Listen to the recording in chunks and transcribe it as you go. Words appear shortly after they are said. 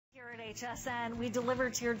HSN. We deliver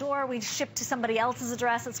to your door. We ship to somebody else's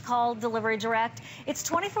address. It's called Delivery Direct. It's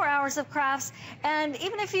 24 hours of crafts. And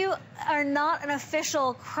even if you are not an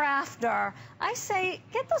official crafter, I say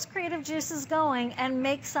get those creative juices going and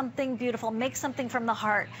make something beautiful. Make something from the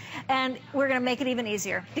heart. And we're going to make it even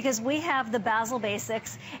easier because we have the Bazzill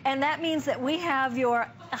Basics. And that means that we have your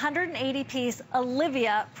 180-piece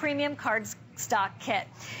Olivia Premium Cardstock Kit.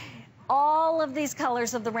 All of these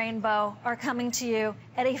colors of the rainbow are coming to you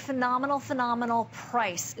at a phenomenal, phenomenal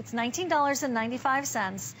price. It's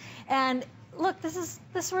 $19.95. And look,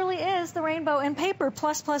 this really is the rainbow in paper,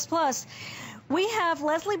 plus, plus, plus. We have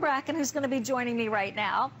Leslie Bracken, who's going to be joining me right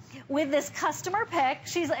now, with this customer pick.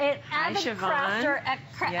 She's an avid crafter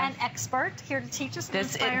and expert here to teach us.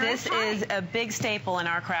 This is a big staple in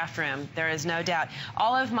our craft room. There is no doubt.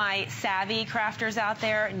 All of my savvy crafters out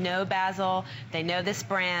there know Bazzill. They know this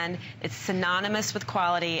brand. It's synonymous with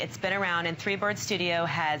quality. It's been around, and Three Bird Studio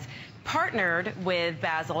has partnered with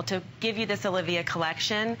Bazzill to give you this Olivia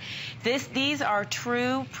collection. These are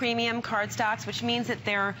true premium cardstocks, which means that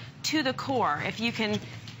they're to the core. If you can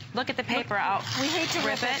look at the paper out. We hate to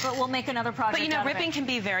rip it, but we'll make another project. But you know, ripping can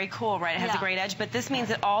be very cool, right? It has a great edge, but this means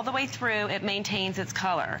that all the way through it maintains its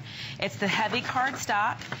color. It's the heavy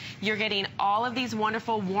cardstock. You're getting all of these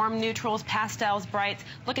wonderful warm neutrals, pastels, brights.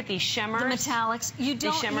 Look at these shimmers. The metallics. You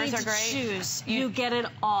don't need to choose. You get it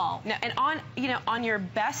all. No, and on your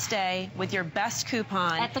best day with your best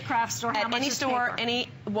coupon at the craft store, at any store,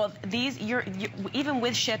 even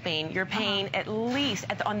with shipping, you're paying at least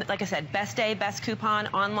like I said, best day, best coupon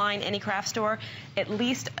online. Any craft store, at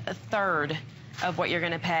least a third of what you're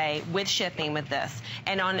going to pay with shipping with this.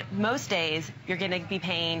 And on most days, you're going to be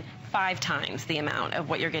paying 5 times the amount of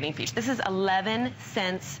what you're getting for each. This is 11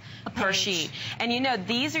 cents per sheet. And you know,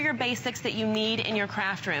 these are your basics that you need in your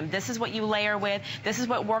craft room. This is what you layer with. This is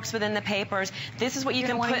what works within the papers. This is what you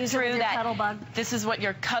can put through that. This is what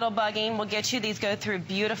your cuddle bugging will get you. These go through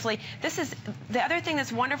beautifully. This is the other thing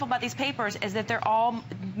that's wonderful about these papers is that they're all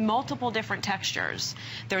multiple different textures.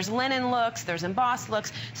 There's linen looks, there's embossed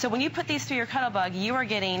looks. So when you put these through your cuddle bug, you are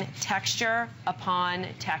getting texture upon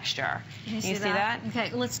texture. Can you see that?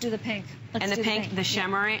 Okay, let's do the pink. And the pink, the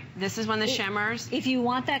shimmery, this is one of the shimmers. If you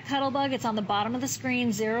want that cuddle bug, it's on the bottom of the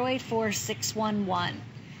screen, 084611.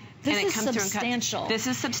 This is substantial. This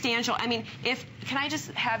is substantial. I mean, can I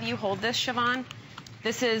just have you hold this, Siobhan?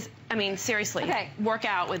 This is, I mean, seriously, work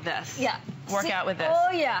out with this. Yeah. Work out with this.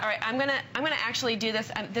 Oh, yeah. All right, I'm gonna actually do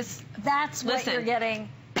this. That's what you're getting.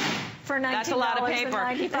 For $19.95. That's a lot of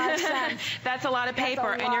paper. That's a lot of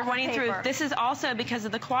paper, and you're running through. This is also because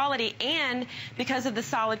of the quality and because of the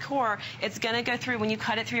solid core. It's going to go through. When you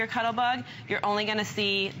cut it through your cuddle bug, you're only going to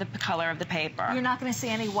see the color of the paper. You're not going to see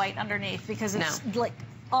any white underneath because it's like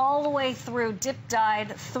all the way through,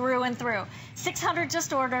 dip-dyed through and through. 600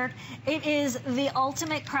 just ordered. It is the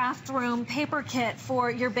ultimate craft room paper kit for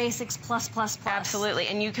your basics plus, plus, plus. Absolutely,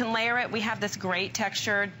 and you can layer it. We have this great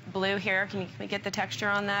textured blue here. Can we get the texture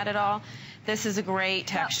on that at all? This is a great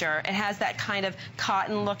texture. It has that kind of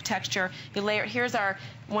cotton look texture. You layer. Here's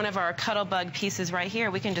one of our cuddle bug pieces right here.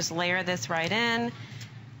 We can just layer this right in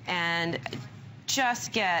and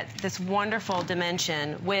just get this wonderful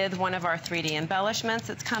dimension with one of our 3D embellishments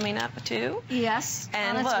that's coming up too. Yes,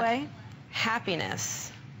 and on its way.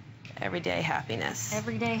 Happiness. Everyday happiness.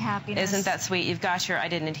 Everyday happiness. Isn't that sweet? You've got I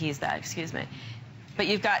didn't adhese that, excuse me. But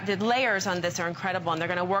you've got the layers on this are incredible, and they're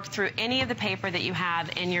going to work through any of the paper that you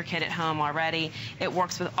have in your kit at home already. It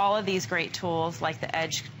works with all of these great tools, like the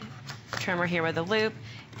edge trimmer here with a loop.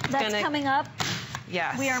 That's coming up.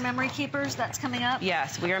 Yes. We Are Memory Keepers, that's coming up.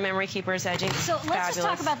 Yes, We Are Memory Keepers edging. So let's just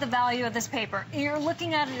talk about the value of this paper. You're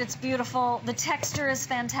looking at it, it's beautiful. The texture is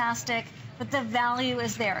fantastic, but the value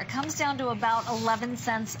is there. It comes down to about 11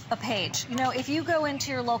 cents a page. You know, if you go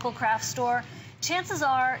into your local craft store, chances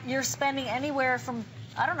are you're spending anywhere from,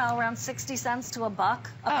 I don't know, around 60 cents to $1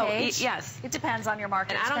 a page. Yes. It depends on your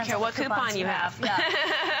market. And I don't care what coupon you have. Yeah.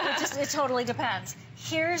 It totally depends.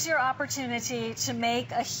 Here's your opportunity to make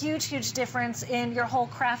a huge, huge difference in your whole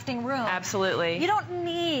crafting room. Absolutely. You don't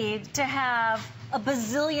need to have a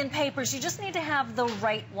bazillion papers. You just need to have the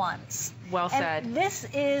right ones. Well said. And this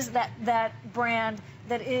is that brand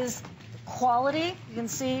that is quality. You can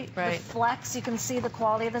see the flex. You can see the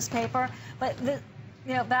quality of this paper. But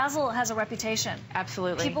you know, Bazzill has a reputation.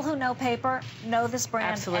 Absolutely. People who know paper know this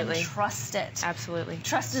brand and trust it. Absolutely.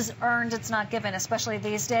 Trust is earned, it's not given, especially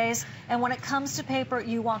these days. And when it comes to paper,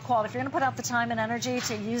 you want quality. If you're going to put out the time and energy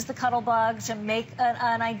to use the cuddle bug, to make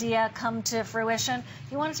an idea come to fruition,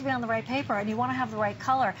 you want it to be on the right paper, and you want to have the right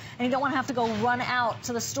color. And you don't want to have to go run out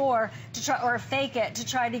to the store to try, or fake it, to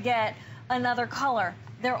try to get another color.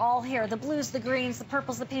 They're all here. The blues, the greens, the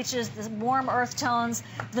purples, the peaches, the warm earth tones,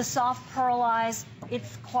 the soft pearlized.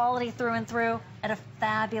 It's quality through and through at a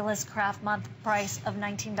fabulous craft month price of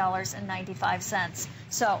 $19.95.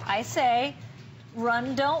 So I say,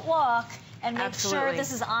 run, don't walk, and make sure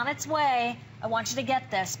this is on its way. I want you to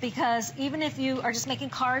get this, because even if you are just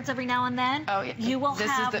making cards every now and then, you will have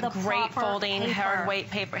the This is the great folding, paper.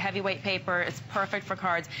 hard-weight paper, heavyweight paper. It's perfect for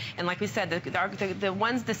cards. And like we said,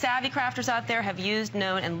 the savvy crafters out there have used,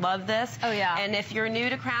 known, and love this. Oh, yeah. And if you're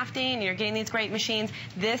new to crafting and you're getting these great machines,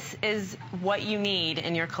 this is what you need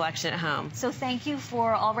in your collection at home. So thank you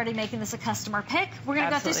for already making this a customer pick. We're going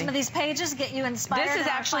to go through some of these pages, get you inspired. This is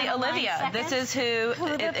actually Olivia. This is who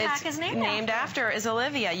the pack is named after is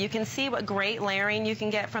Olivia. You can see what great layering you can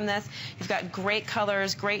get from this. You've got great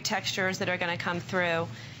colors, great textures that are going to come through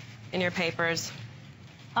in your papers.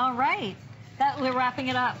 All right. We're wrapping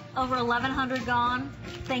it up. Over 1,100 gone.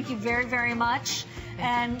 Thank you very, very much.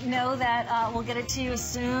 And know that we'll get it to you as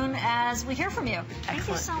soon as we hear from you. Thank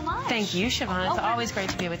you so much. Thank you, Siobhan. It's always great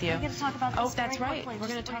to be with you. We're going to talk about this that's very right. quickly.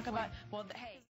 We're going to talk about, well, hey.